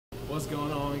What's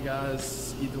going on,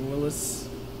 guys? Ethan Willis.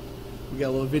 We got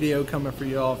a little video coming for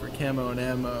y'all for Camo and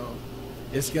Ammo.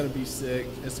 It's gonna be sick.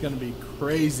 It's gonna be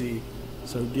crazy.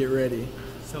 So get ready.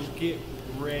 So get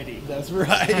ready. That's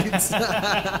right.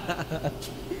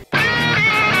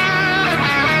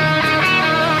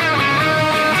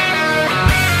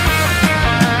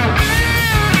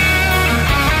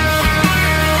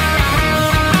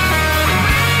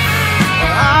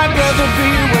 I'd rather be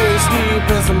waist deep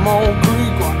in some old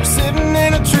creek water, sitting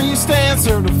in a tree stand,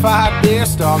 certified deer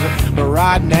stalker. But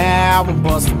right now I'm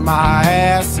busting my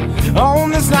ass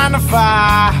on this 9 to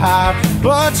 5.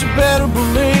 But you better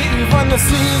believe when the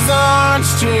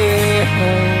season's change,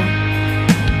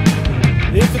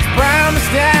 if it's brown, it's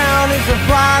down. If it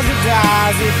flies, it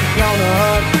dies. If you're gonna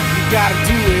hunt, you gotta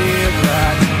do it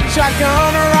right.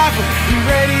 Shotgun or rifle, you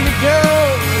ready to go?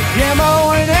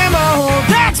 Camo and ammo,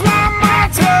 that's my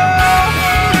motto.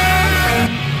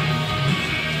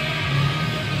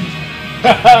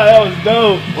 That was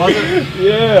dope. Was it?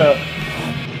 Yeah.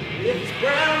 If it's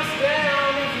brown, it's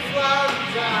down. If it flies, it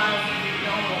dies. If you're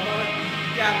gonna hunt,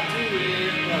 you gotta do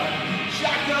it right.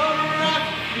 Shotgun or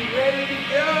rifle, you ready to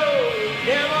go?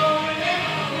 Camo and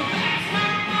ammo, that's my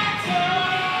motto.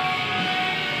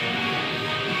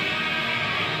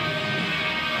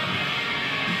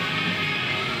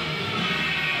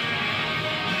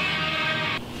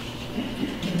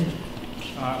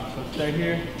 Alright, so stay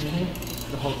here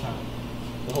the whole time.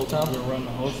 The whole time? We're gonna run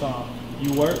the whole song.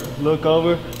 You work, look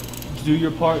over, do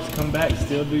your parts, come back,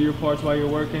 still do your parts while you're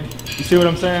working. You see what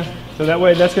I'm saying? So that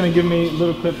way, that's gonna give me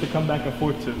little clips to come back and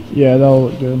forth to. Yeah, that'll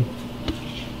look good.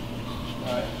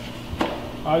 Alright.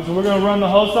 Alright, so we're gonna run the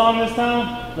whole song this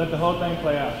time. Let the whole thing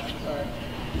play out. Alright.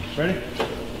 Ready?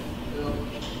 Yeah.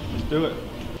 Let's do it.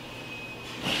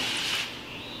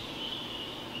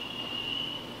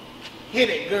 Hit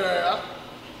it, girl.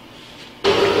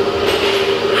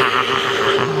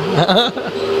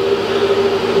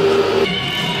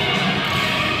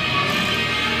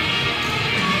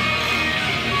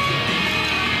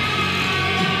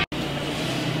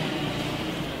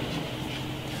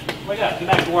 Wake up, get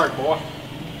back to work, boy.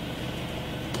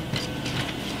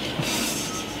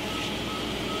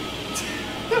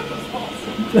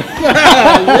 Yes!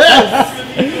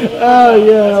 Oh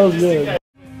yeah, that was good.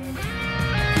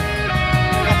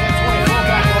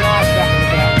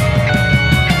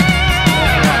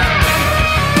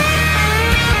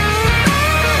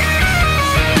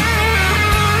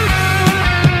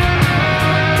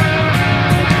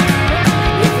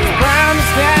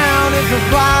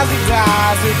 Flies or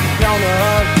dies, if you're gonna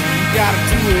hunt, you gotta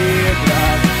do it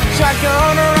right.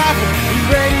 Shotgun or rifle, you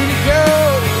ready to go?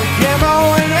 Camo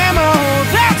and ammo,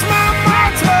 that's my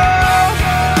motto.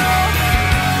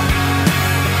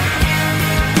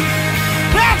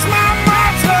 That's my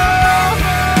motto.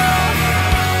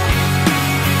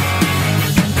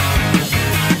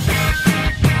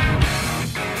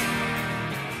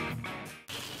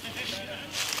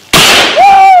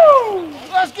 Woo!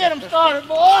 Let's get them started,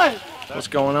 boys. What's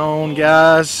going on,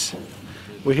 guys?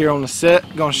 We're here on the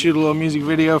set, gonna shoot a little music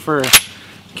video for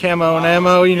Camo and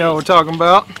Ammo. You know what we're talking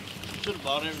about.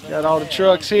 Got all the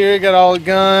trucks here, got all the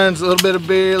guns, a little bit of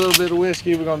beer, a little bit of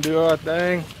whiskey. We're gonna do our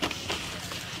thing.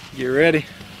 Get ready.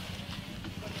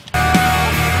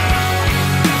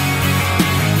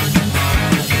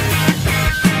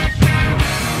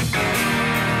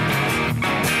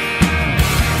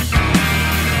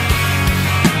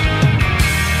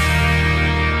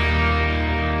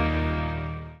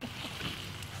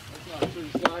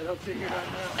 I'll take it right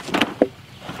now.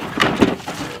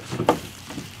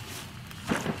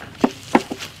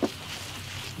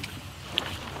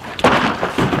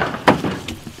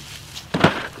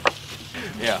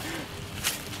 Yeah.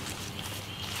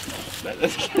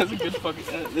 That's a good fucking.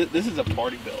 This is a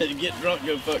party belt. Get drunk,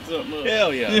 go fuck something up.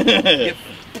 Hell yeah. Get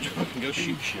drunk and go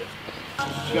shoot shit.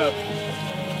 Go.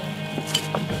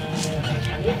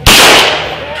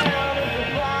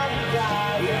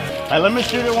 Hey, let me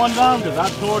shoot it one time because I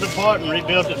tore it apart and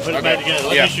rebuilt it and put it back together.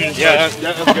 Let me shoot it. Yeah,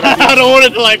 that's a good idea. I don't want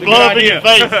it to like blow up in your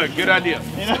face. Good idea.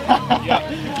 You know? Yeah.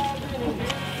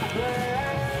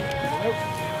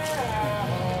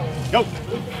 Go.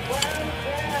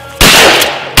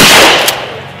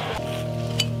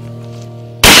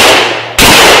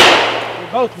 We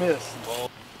both missed.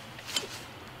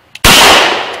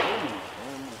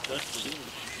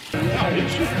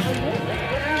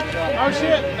 Oh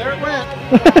shit, there it went.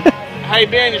 Hey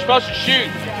Ben, you're supposed to shoot.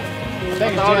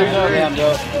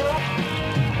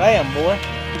 Bam, boy.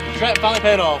 Trap finally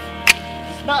paid off.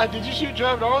 Did you shoot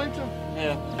Trevor Arlington?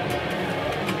 Yeah.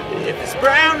 If it's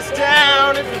brown, it's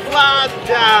down. If it flies, it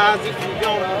dies. If you're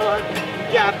gonna hunt, you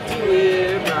gotta do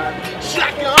it right.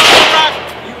 Shotgun rock,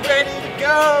 you ready to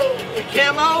go? With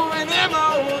camo and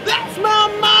ammo, that's my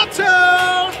motto.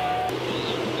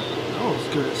 That was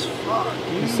good as fuck,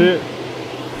 dude. That's it.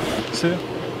 That's it.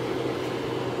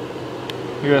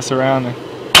 Look at that surrounding.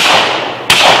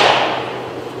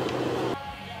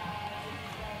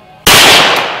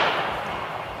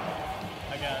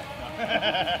 I got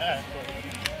it.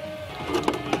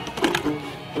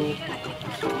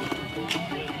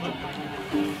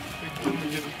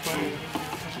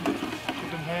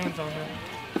 Put them hands on there.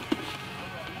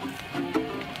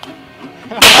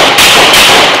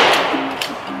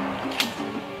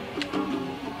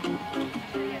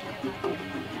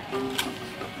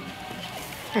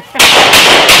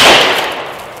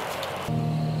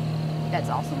 That's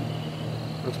awesome.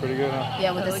 Looks pretty good, huh?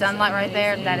 Yeah, with the sunlight right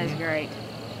there, that is great.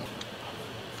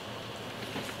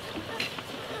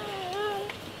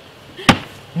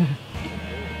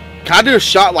 Can I do a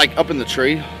shot like up in the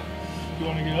tree? You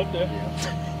want to get up there?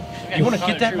 You want to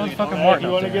get that motherfucking Martin?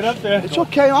 You want to get up there? It's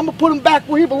okay. I'm gonna put him back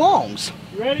where he belongs.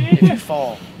 You ready? If you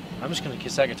fall, I'm just gonna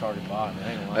kiss that guitar goodbye, man.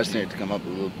 I ain't gonna lie I just to you. need it to come up a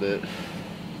little bit.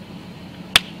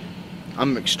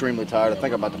 I'm extremely tired. I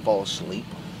think I'm about to fall asleep.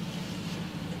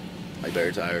 I'm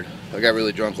very tired. I got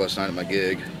really drunk last night at my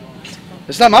gig.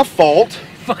 It's not my fault.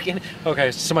 Fucking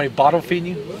okay. So somebody bottle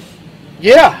feeding you?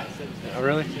 Yeah. Oh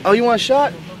really? Oh, you want a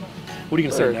shot? What are you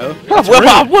gonna say? No.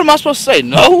 What am I supposed to say?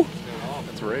 No?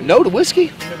 That's rude. No to whiskey?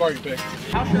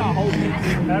 How should I hold it?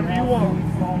 However you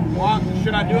want.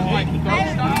 Should I do it like thug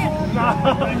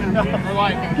style? Or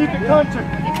like, Keep it country.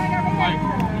 like,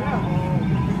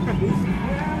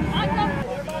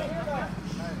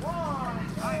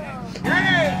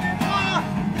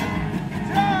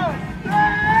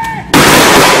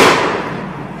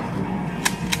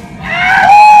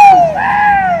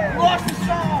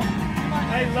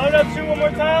 Hey, load up, shoot one more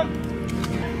time.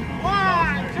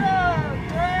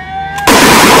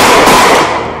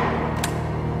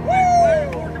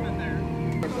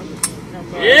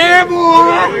 Yeah,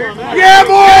 boy! Yeah,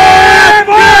 boy!